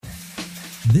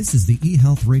This is the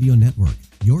EHealth Radio Network,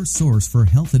 your source for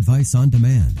health advice on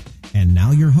demand. And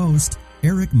now your host,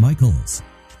 Eric Michaels.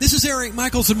 This is Eric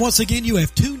Michaels, and once again, you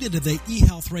have tuned into the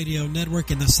EHealth Radio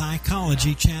Network and the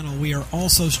Psychology Channel. We are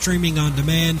also streaming on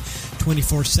demand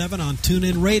 24/7 on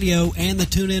TuneIn Radio and the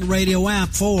TuneIn Radio app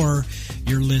for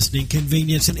your listening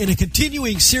convenience. And in a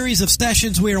continuing series of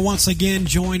sessions, we are once again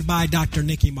joined by Dr.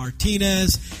 Nikki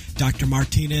Martinez. Dr.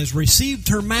 Martinez received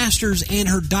her master's and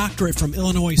her doctorate from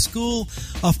Illinois School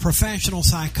of Professional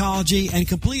Psychology and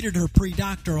completed her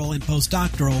predoctoral and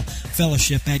postdoctoral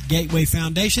fellowship at Gateway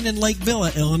Foundation in Lake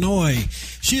Villa, Illinois.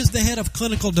 She is the head of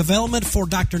clinical development for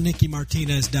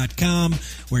drnickymartinez.com,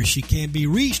 where she can be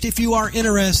reached if you are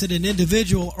interested in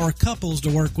individual or couples to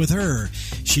work with her.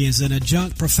 She is an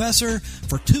adjunct professor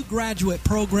for 2 graduate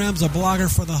programs, a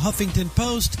blogger for the Huffington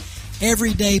Post,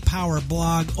 Everyday Power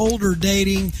blog, Older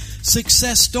Dating,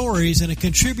 Success Stories, and a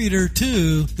contributor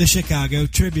to the Chicago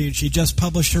Tribune. She just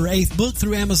published her 8th book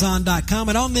through Amazon.com.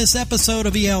 And on this episode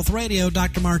of eHealth Radio,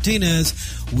 Dr. Martinez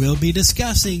will be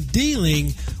discussing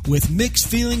dealing with mixed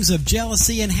feelings of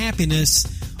jealousy and happiness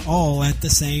all at the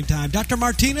same time. Dr.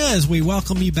 Martinez, we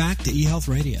welcome you back to eHealth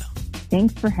Radio.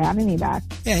 Thanks for having me back.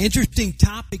 Yeah, interesting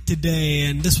topic today,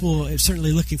 and this will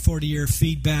certainly looking forward to your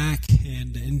feedback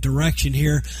and direction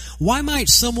here. Why might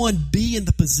someone be in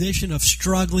the position of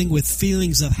struggling with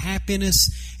feelings of happiness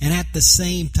and at the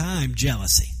same time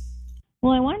jealousy?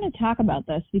 Well, I wanted to talk about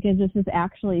this because this is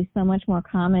actually so much more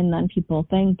common than people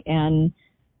think, and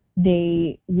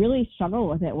they really struggle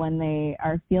with it when they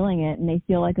are feeling it and they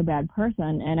feel like a bad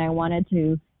person. And I wanted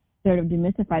to sort of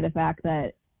demystify the fact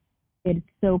that it's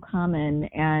so common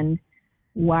and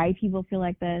why people feel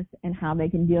like this and how they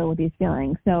can deal with these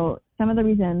feelings. So some of the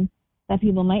reasons that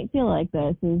people might feel like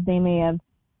this is they may have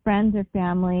friends or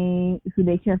family who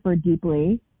they care for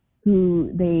deeply, who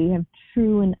they have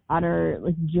true and utter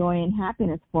joy and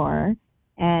happiness for,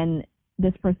 and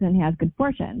this person has good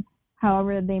fortune.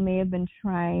 However, they may have been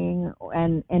trying for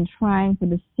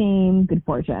the same good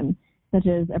fortune, such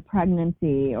as a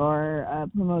pregnancy or a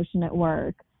promotion at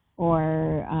work,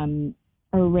 or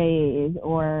a raise,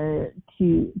 or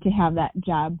to have that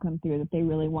job come through that they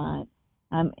really want.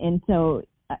 And so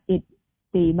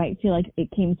they might feel like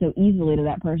it came so easily to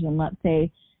that person. Let's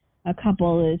say a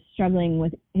couple has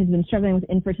been struggling with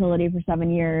infertility for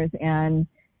 7 years, and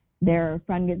their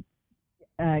friend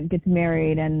gets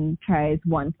married and tries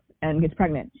once and gets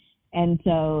pregnant. And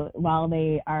so while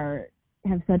they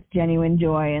have such genuine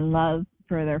joy and love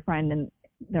for their friend and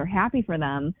they're happy for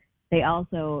them, they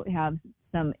also have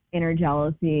some inner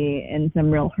jealousy and some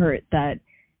real hurt that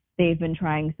they've been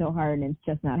trying so hard and it's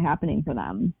just not happening for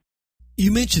them.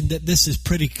 You mentioned that this is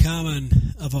pretty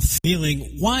common of a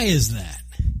feeling. Why is that?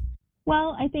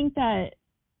 Well, I think that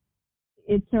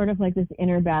it's sort of like this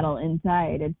inner battle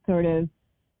inside. It's sort of,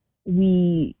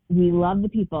 we love the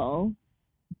people,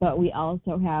 but we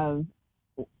also have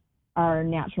our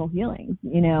natural feelings.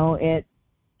 You know, it's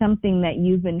something that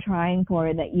you've been trying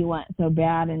for that you want so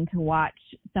bad, and to watch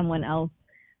someone else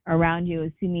around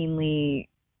you seemingly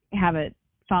have it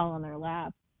fall on their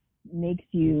lap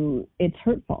it's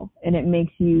hurtful, and it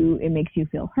makes you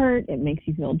feel hurt, it makes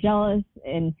you feel jealous,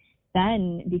 and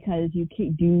then because you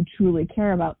do truly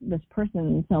care about this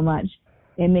person so much,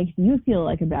 it makes you feel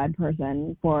like a bad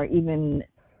person for even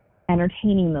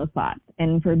entertaining those thoughts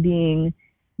and for being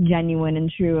genuine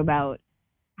and true about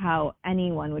how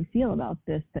anyone would feel about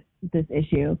this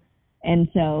issue. And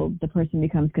so the person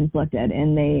becomes conflicted,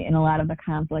 and a lot of the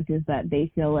conflict is that they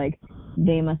feel like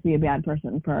they must be a bad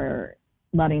person for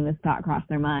letting this thought cross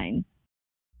their mind.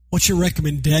 What's your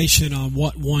recommendation on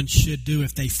what one should do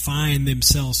if they find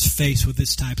themselves faced with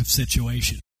this type of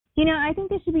situation? You know, I think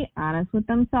they should be honest with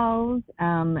themselves,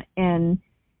 and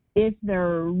if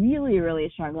they're really, really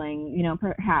struggling, you know,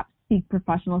 perhaps seek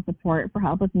professional support for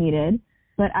help if needed.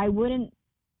 But I wouldn't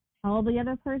tell the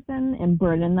other person and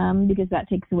burden them, because that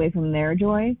takes away from their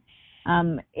joy.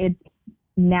 It's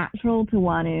natural to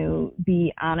want to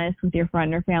be honest with your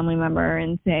friend or family member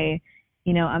and say,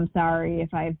 you know, I'm sorry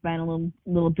if I've been a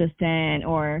little distant,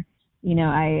 or, you know,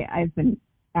 I've been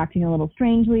acting a little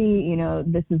strangely, you know,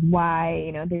 this is why,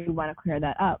 you know, they want to clear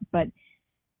that up. But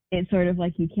it's sort of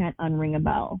like you can't unring a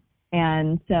bell.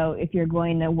 And so if you're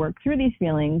going to work through these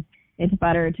feelings, it's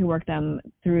better to work them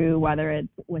through, whether it's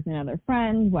with another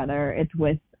friend, whether it's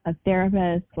with a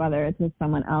therapist, whether it's with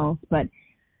someone else. But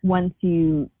once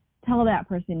you tell that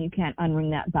person, you can't unring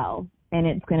that bell, and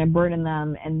it's going to burden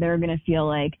them, and they're going to feel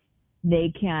like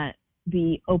they can't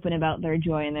be open about their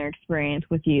joy and their experience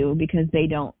with you because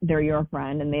they're your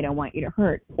friend and they don't want you to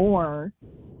hurt. Or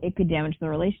it could damage the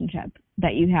relationship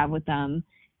that you have with them,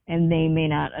 and they may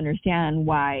not understand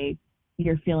why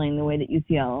you're feeling the way that you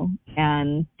feel,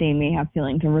 and they may have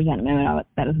feelings of resentment about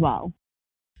that as well.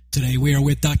 Today we are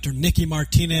with Dr. Nikki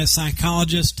Martinez,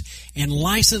 psychologist and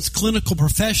licensed clinical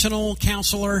professional,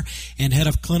 counselor, and head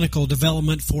of clinical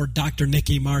development for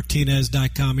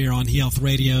drnickymartinez.com here on eHealth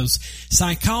Radio's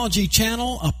Psychology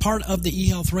channel, a part of the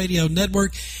eHealth Radio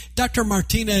network. Dr.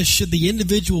 Martinez, should the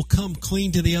individual come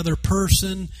clean to the other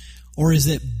person, or is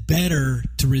it better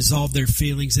to resolve their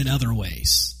feelings in other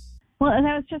ways? Well, as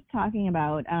I was just talking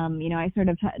about, I sort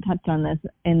of touched on this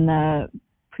in the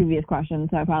previous question,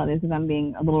 so I apologize if I'm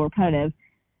being a little repetitive.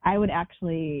 I would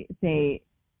actually say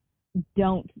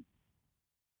don't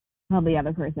tell the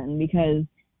other person, because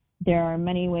there are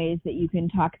many ways that you can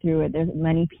talk through it. There's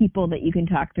many people that you can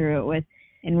talk through it with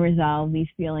and resolve these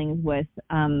feelings with.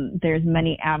 There's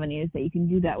many avenues that you can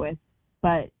do that with.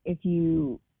 But if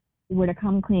you were to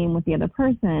come clean with the other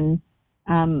person,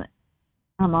 I'm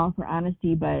all for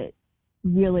honesty, but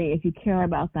really, if you care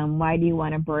about them, why do you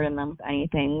want to burden them with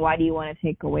anything? Why do you want to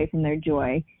take away from their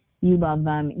joy? You love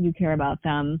them, you care about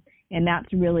them, and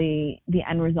that's really the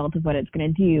end result of what it's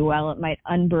going to do. While it might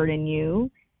unburden you,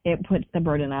 it puts the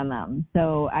burden on them.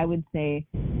 So I would say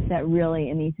that really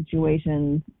in these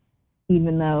situations,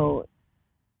 even though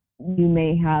you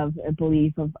may have a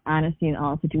belief of honesty in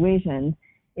all situations,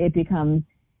 it becomes,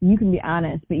 you can be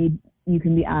honest, but you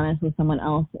can be honest with someone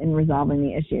else in resolving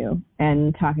the issue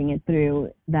and talking it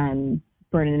through than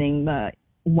burdening the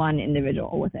one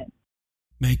individual with it.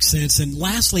 Makes sense. And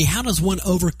lastly, how does one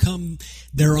overcome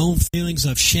their own feelings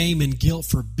of shame and guilt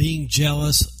for being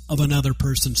jealous of another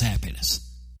person's happiness?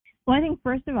 Well, I think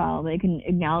first of all, they can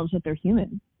acknowledge that they're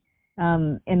human.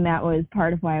 And that was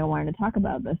part of why I wanted to talk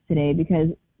about this today, because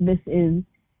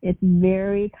it's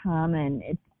very common.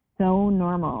 It's so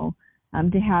normal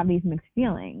to have these mixed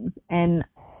feelings, and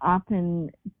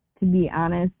often to be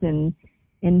honest and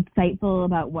insightful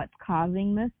about what's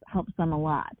causing this helps them a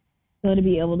lot. So to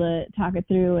be able to talk it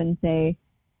through and say,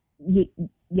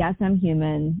 yes, I'm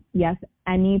human. Yes,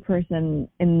 any person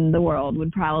in the world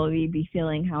would probably be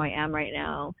feeling how I am right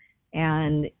now,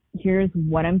 and here's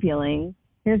what I'm feeling.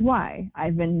 Here's why.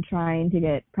 I've been trying to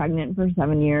get pregnant for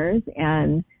 7 years,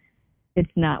 and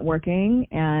it's not working,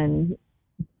 and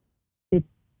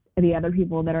the other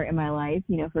people that are in my life,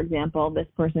 for example, this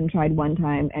person tried one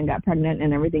time and got pregnant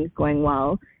and everything's going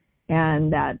well,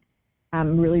 and that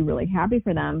I'm really, really happy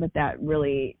for them, but that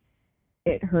really,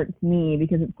 it hurts me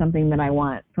because it's something that I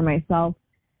want for myself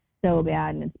so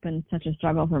bad, and it's been such a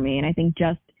struggle for me. And I think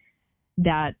just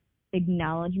that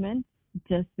acknowledgement,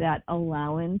 just that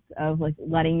allowance of like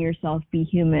letting yourself be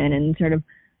human and sort of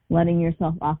letting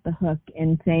yourself off the hook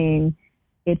and saying,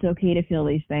 it's okay to feel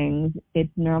these things,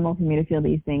 it's normal for me to feel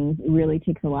these things, really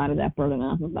takes a lot of that burden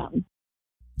off of them.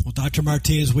 Well, Dr.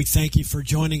 Martinez, we thank you for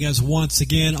joining us once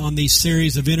again on these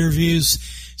series of interviews.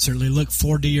 Certainly look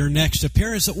forward to your next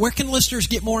appearance. Where can listeners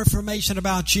get more information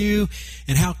about you,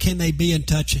 and how can they be in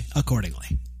touch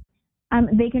accordingly?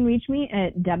 They can reach me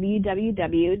at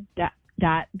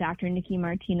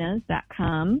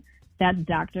www.drnickymartinez.com. That's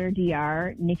Dr.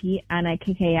 Nikki,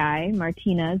 Nikki,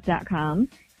 Martinez.com.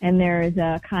 And there is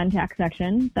a contact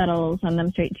section that'll send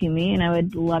them straight to me. And I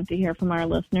would love to hear from our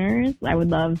listeners. I would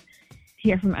love to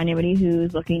hear from anybody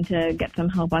who's looking to get some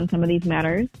help on some of these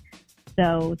matters.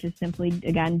 So just simply,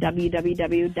 again,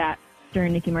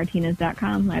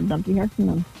 www.drnickymartinez.com. I'd love to hear from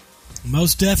them.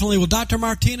 Most definitely. Well, Dr.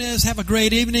 Martinez, have a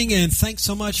great evening, and thanks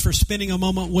so much for spending a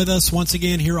moment with us once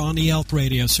again here on eHealth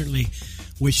Radio. Certainly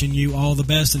wishing you all the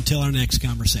best until our next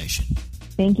conversation.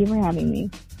 Thank you for having me.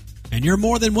 And you're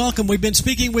more than welcome. We've been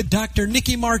speaking with Dr.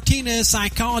 Nikki Martinez,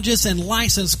 psychologist and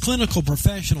licensed clinical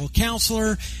professional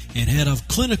counselor and head of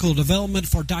clinical development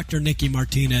for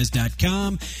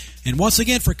drnickymartinez.com. And once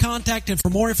again, for contact and for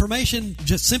more information,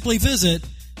 just simply visit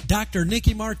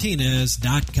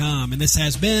drnickymartinez.com. And this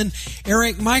has been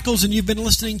Eric Michaels, and you've been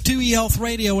listening to eHealth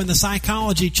Radio and the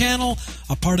Psychology channel,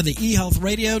 a part of the eHealth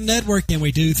Radio network. And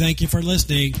we do thank you for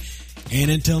listening.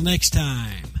 And until next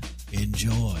time,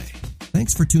 enjoy.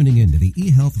 Thanks for tuning in to the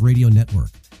eHealth Radio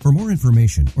Network. For more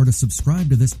information or to subscribe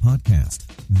to this podcast,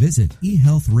 visit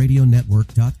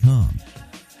eHealthRadioNetwork.com.